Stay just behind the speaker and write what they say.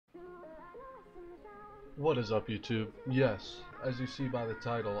What is up, YouTube? Yes, as you see by the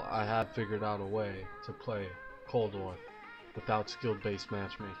title, I have figured out a way to play Cold War without skill-based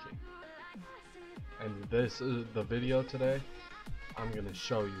matchmaking. And this is the video today. I'm going to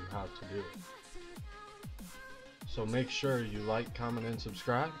show you how to do it. So make sure you like, comment, and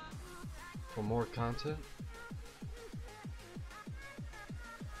subscribe for more content.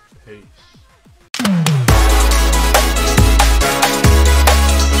 Peace.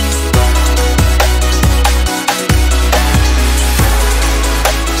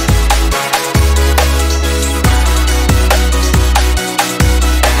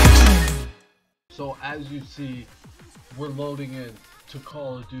 So as you see, we're loading in to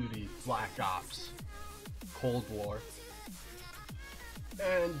Call of Duty Black Ops Cold War,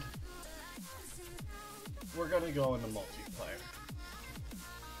 and we're gonna go into multiplayer.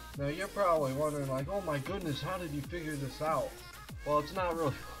 Now you're probably wondering, like, oh my goodness, how did you figure this out? Well, it's not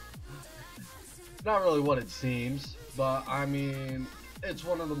really what it seems, but I mean, it's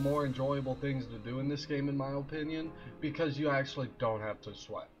one of the more enjoyable things to do in this game, in my opinion, because you actually don't have to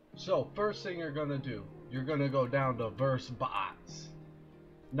sweat. So first thing you're gonna do, you're gonna go down to verse bots.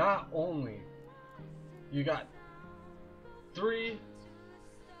 Not only you got 3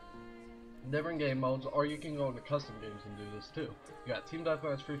 different game modes, or you can go into custom games and do this too. You got team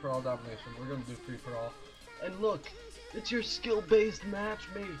deathmatch, free for all, domination. We're gonna do free for all. And look, it's your skill-based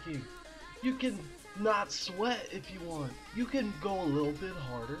matchmaking. You can not sweat if you want. You can go a little bit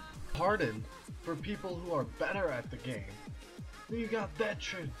harder. Hardened for people who are better at the game. Then you got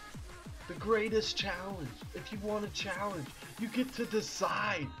veteran, the greatest challenge. If you want a challenge, you get to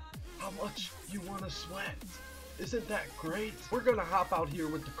decide how much you want to sweat. Isn't that great? We're gonna hop out here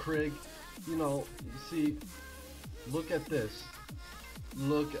with the Krig. You know, see, look at this.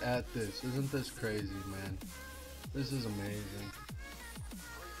 Look at this. Isn't this crazy, man? This is amazing.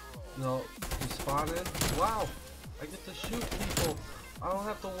 You know, you spawn in. Wow, I get to shoot people. I don't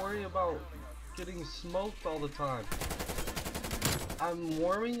have to worry about getting smoked all the time. I'm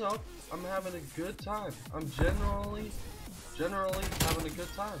warming up. I'm having a good time. I'm generally having a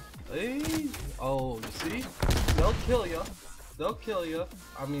good time. Hey, oh, you see? They'll kill you. They'll kill you.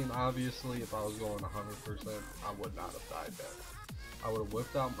 I mean, obviously, if I was going 100%, I would not have died there. I would have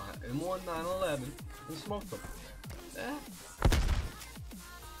whipped out my M1 911 and smoked them. Eh.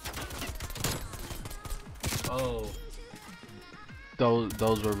 Oh,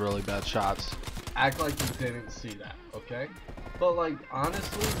 those were really bad shots. Act like you didn't see that, okay? But like,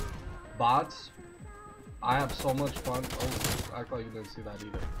 honestly, bots, I have so much fun. Oh, act like you didn't see that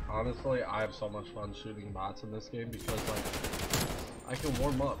either. Honestly, I have so much fun shooting bots in this game because, like, I can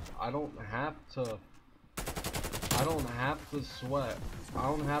warm up. I don't have to sweat. I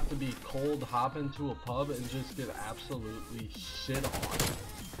don't have to be cold, hop into a pub and just get absolutely shit on.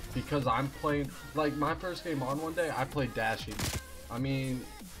 Because I'm playing, like, my first game on one day, I played dashing. I mean,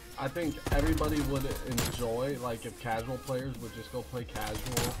 I think everybody would enjoy, like, if casual players would just go play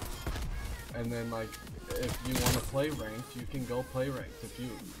casual, and then, like, if you want to play ranked, you can go play ranked. If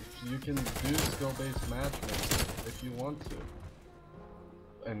you can do skill-based matchmaking if you want to,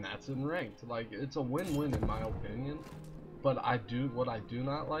 and that's in ranked. Like, it's a win-win in my opinion. But what I do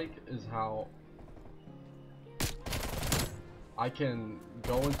not like is how I can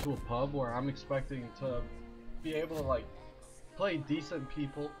go into a pub where I'm expecting to be able to, like, play decent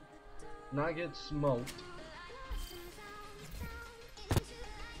people, not get smoked.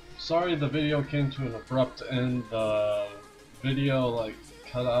 Sorry the video came to an abrupt end. The video, like,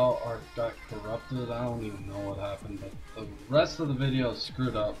 cut out or got corrupted. I don't even know what happened, but the rest of the video is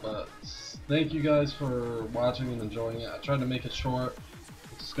screwed up. But thank you guys for watching and enjoying it. I tried to make it short.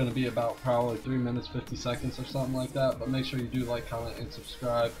 It's going to be about probably 3 minutes 50 seconds or something like that, but make sure you do like, comment, and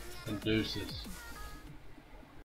subscribe, and deuces.